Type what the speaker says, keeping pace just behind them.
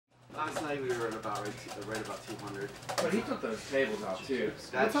Last night we were at about right about 200. But he took those tables out too.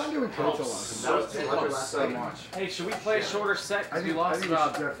 What time did we coach a lot? That was so much. Hey, should we play a shorter set? Because we lost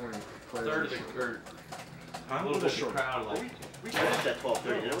about a third of the a little bit of the crowd. Like, we finished at 12:30,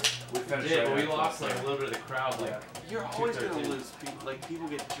 didn't we? We finished but we lost like a little bit of the crowd. Like, you're always gonna lose people. Like people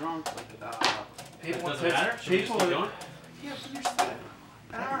get drunk. Like people doesn't matter. Should we just keep going? Yeah, but you're still an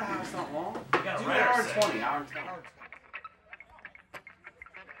hour and a half is not long. We got do an hour and 20. Hour and 20.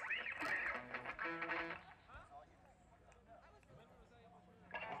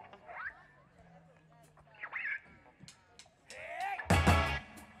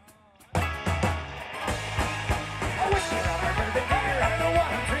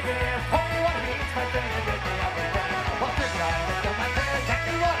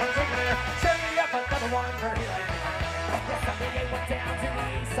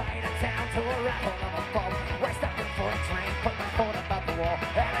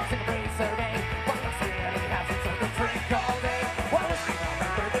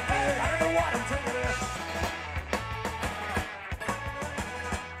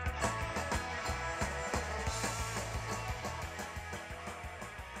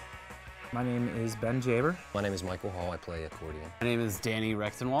 My name is Ben Jaber. My name is Michael Hall. I play accordion. My name is Danny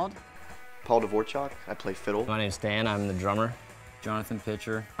Rexenwald. Paul Dvorak. I play fiddle. My name's Dan. I'm the drummer. Jonathan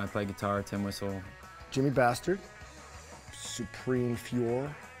Pitcher. I play guitar. Tim Whistle. Jimmy Bastard. Supreme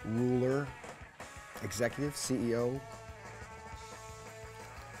Fjord. Ruler. Executive. CEO.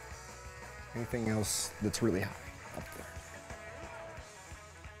 Anything else that's really high up there.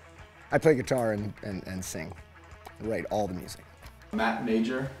 I play guitar and sing. I write all the music. Matt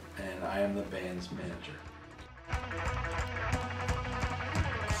Major, and I am the band's manager.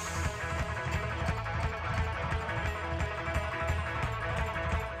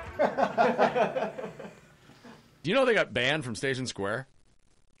 Do you know they got banned from Station Square?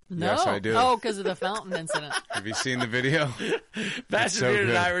 No. Yes, I do. Oh, because of the fountain incident. Have you seen the video?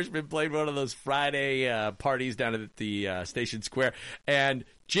 Bearded Irishmen played one of those Friday parties down at the Station Square, and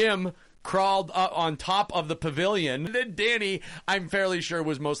Jim crawled up on top of the pavilion. And then Danny, I'm fairly sure,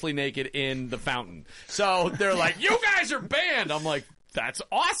 was mostly naked in the fountain. So they're like, you guys are banned. I'm like, that's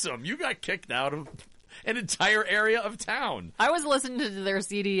awesome. You got kicked out of an entire area of town. I was listening to their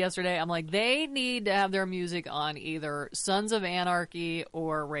CD yesterday. I'm like, they need to have their music on either Sons of Anarchy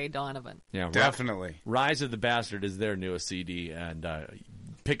or Ray Donovan. Yeah, definitely. Rise of the Bastard is their newest CD, and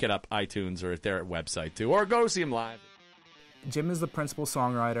pick it up iTunes or at their website too, or go see them live. Jim is the principal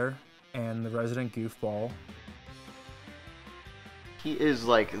songwriter and the resident goofball. He is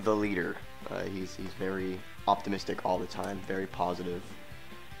like the leader. He's very optimistic all the time, very positive.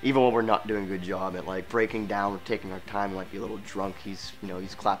 Even when we're not doing a good job at like breaking down, we're taking our time, like be a little drunk. He's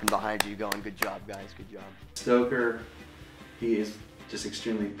clapping behind you, going, "Good job, guys, good job." Stoker, he is just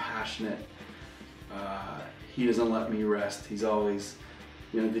extremely passionate. He doesn't let me rest. He's always,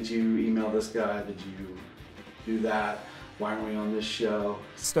 did you email this guy? Did you do that? Why aren't we on this show?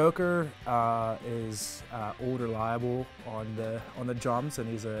 Stoker is old reliable on the drums, and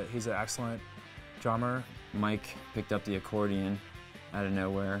he's an excellent drummer. Mike picked up the accordion out of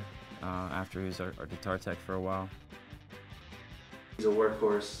nowhere after he was our guitar tech for a while. He's a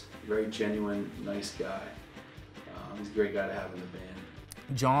workhorse, very genuine, nice guy. He's a great guy to have in the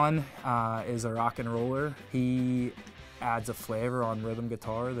band. John is a rock and roller. He adds a flavor on rhythm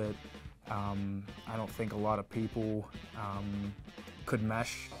guitar that I don't think a lot of people could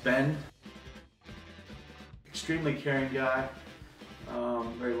mesh. Ben, extremely caring guy,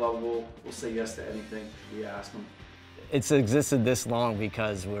 very lovable. We'll say yes to anything we ask him. It's existed this long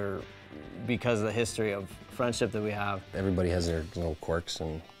because of the history of friendship that we have. Everybody has their little quirks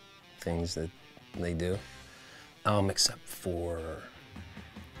and things that they do, except for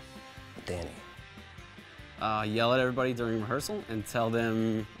Danny. Yell at everybody during rehearsal and tell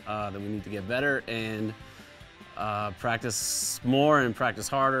them that we need to get better and practice more and practice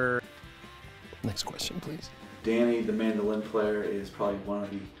harder. Next question, please. Danny, the mandolin player, is probably one of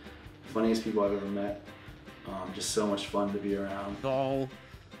the funniest people I've ever met. Just so much fun to be around. We've all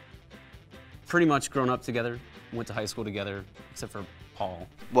pretty much grown up together, went to high school together, except for Paul.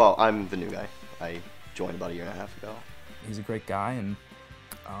 Well, I'm the new guy. I joined about a year and a half ago. He's a great guy, and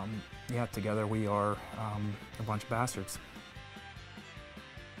yeah, together we are a bunch of bastards.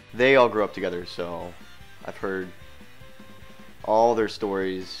 They all grew up together, so I've heard all their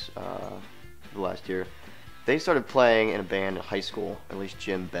stories the last year. They started playing in a band in high school, at least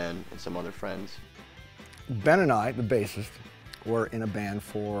Jim, Ben, and some other friends. Ben and I, the bassist, were in a band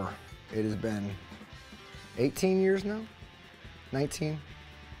for, it has been 18 years now? 19?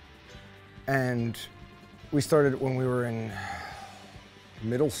 And we started when we were in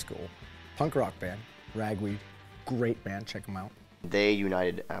middle school punk rock band, Ragweed. Great band, check them out. They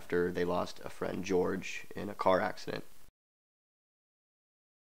united after they lost a friend, George, in a car accident.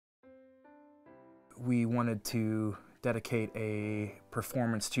 We wanted to dedicate a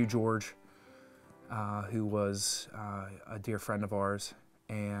performance to George, who was a dear friend of ours,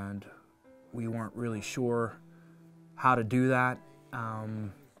 and we weren't really sure how to do that,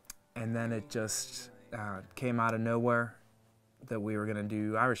 and then it just came out of nowhere that we were going to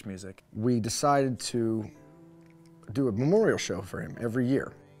do Irish music. We decided to do a memorial show for him every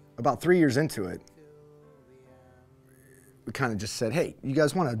year. About 3 years into it, we kind of just said, hey, you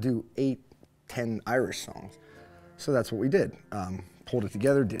guys want to do 8, 10 Irish songs? So that's what we did. Pulled it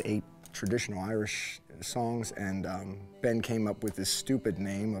together, did 8 traditional Irish songs, and Ben came up with this stupid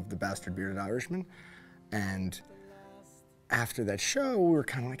name of the Bastard Bearded Irishmen. And after that show, we were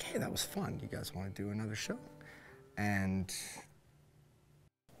kind of like, hey, that was fun. You guys want to do another show? And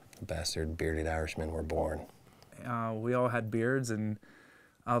Bastard Bearded Irishmen were born. We all had beards, and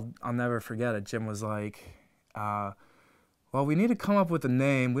I'll never forget it. Jim was like, well, we need to come up with a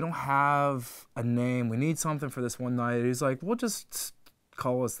name. We don't have a name. We need something for this one night. He's like, we'll just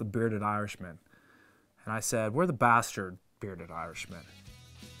call us the Bearded Irishmen. And I said, we're the Bastard Bearded Irishmen.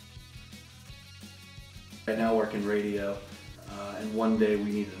 I now work in radio, and one day we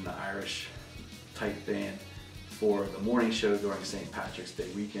needed an Irish type band for the morning show during St. Patrick's Day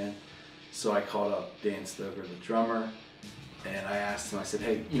weekend. So I called up Dan Stoker, the drummer, and I asked him, I said,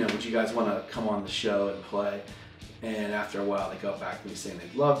 hey, would you guys want to come on the show and play? And after a while, they got back to me saying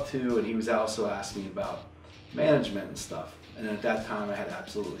they'd love to, and he was also asking me about management and stuff. And at that time, I had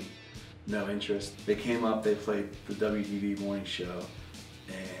absolutely no interest. They came up, they played the WDB morning show,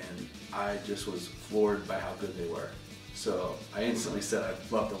 and I just was floored by how good they were. So I instantly said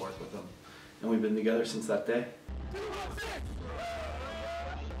I'd love to work with them. And we've been together since that day.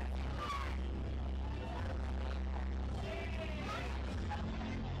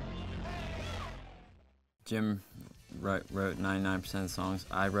 Jim wrote 99% of the songs.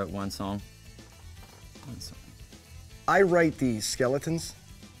 I wrote one song. I write the skeletons,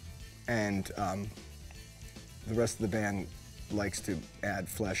 and the rest of the band likes to add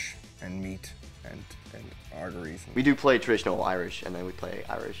flesh and meat and arteries. We do play traditional Irish, and then we play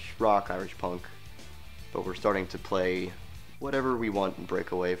Irish rock, Irish punk, but we're starting to play whatever we want and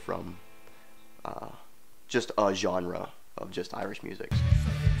break away from just a genre of just Irish music.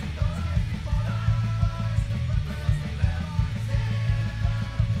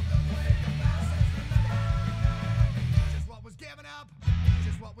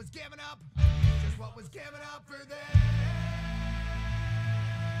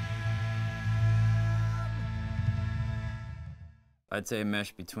 I'd say a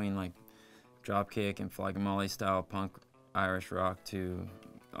mesh between like dropkick and Flogging Molly style punk Irish rock to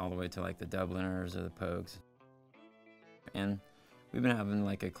all the way to like the Dubliners or the Pogues. And we've been having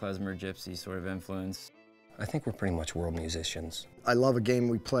like a klezmer gypsy sort of influence. I think we're pretty much world musicians. I love a game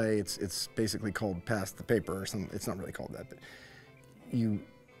we play. It's basically called Pass the Paper or something. It's not really called that, but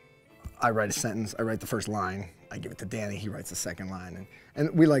I write a sentence, I write the first line, I give it to Danny, he writes the second line.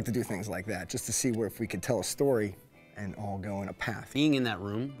 And we like to do things like that, just to see if we could tell a story and all go in a path. Being in that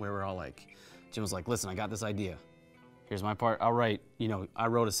room where we're all like, Jim was like, listen, I got this idea. Here's my part, I'll write, I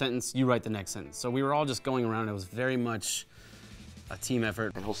wrote a sentence, you write the next sentence. So we were all just going around, it was very much a team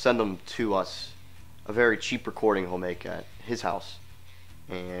effort. And he'll send them to us, a very cheap recording he'll make at his house.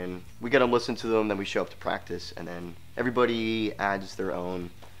 And we get them, listen to them, then we show up to practice, and then everybody adds their own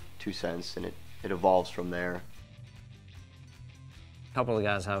 2 cents, and it evolves from there. A couple of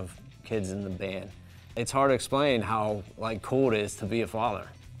guys have kids in the band. It's hard to explain how cool it is to be a father.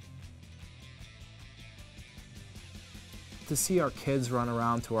 To see our kids run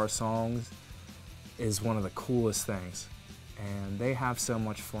around to our songs is one of the coolest things. And they have so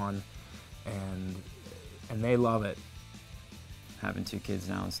much fun, and they love it. Having 2 kids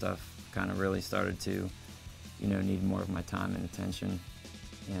now and stuff kind of really started to, need more of my time and attention.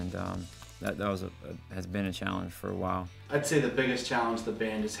 And that has been a challenge for a while. I'd say the biggest challenge the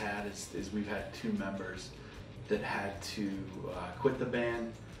band has had is we've had 2 members that had to quit the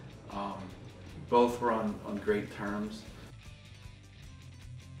band. Both were on great terms.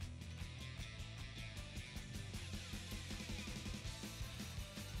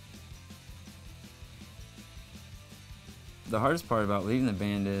 The hardest part about leaving the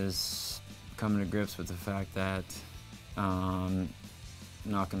band is coming to grips with the fact that I'm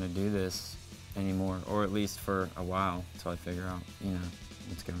not going to do this anymore, or at least for a while, until I figure out,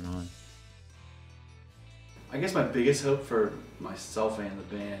 what's going on. I guess my biggest hope for myself and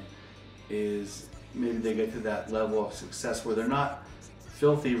the band is maybe they get to that level of success where they're not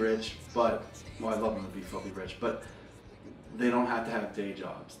filthy rich, but, well, I'd love them to be filthy rich, but they don't have to have day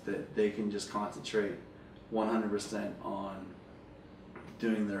jobs. That they can just concentrate 100% on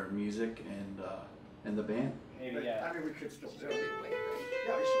doing their music and the band. Maybe, yeah. I mean, we could still do it.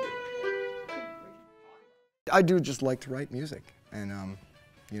 Yeah, we should do it. I do just like to write music, and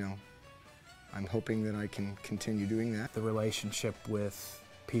you know, I'm hoping that I can continue doing that. The relationship with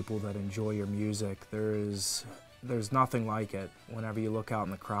people that enjoy your music, there's nothing like it. Whenever you look out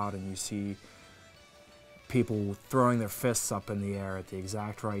in the crowd and you see people throwing their fists up in the air at the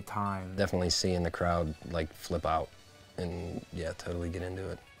exact right time. Definitely seeing the crowd like flip out and yeah, totally get into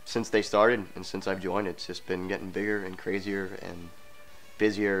it. Since they started and since I've joined, it's just been getting bigger and crazier and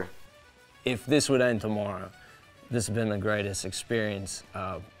busier. If this would end tomorrow, this has been the greatest experience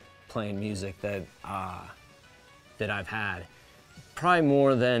playing music that I've had. Probably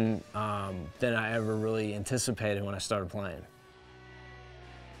more than I ever really anticipated when I started playing.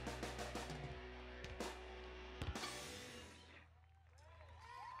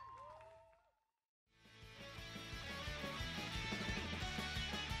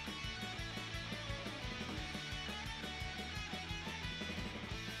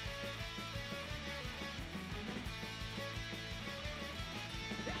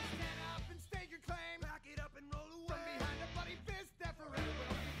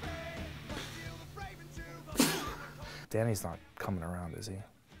 Danny's not coming around, is he?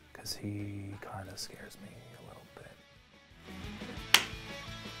 Because he kind of scares me a little bit.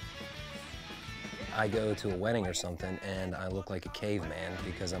 I go to a wedding or something and I look like a caveman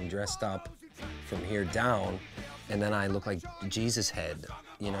because I'm dressed up from here down and then I look like Jesus' head,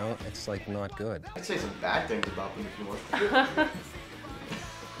 you know? It's like not good. I'd say some bad things about them if you want.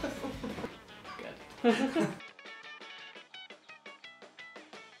 Good.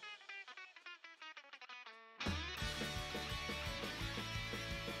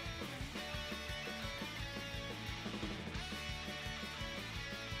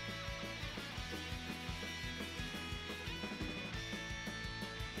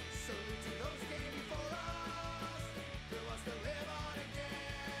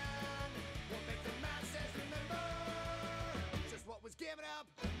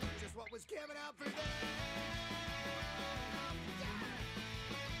 Just what was given up for them.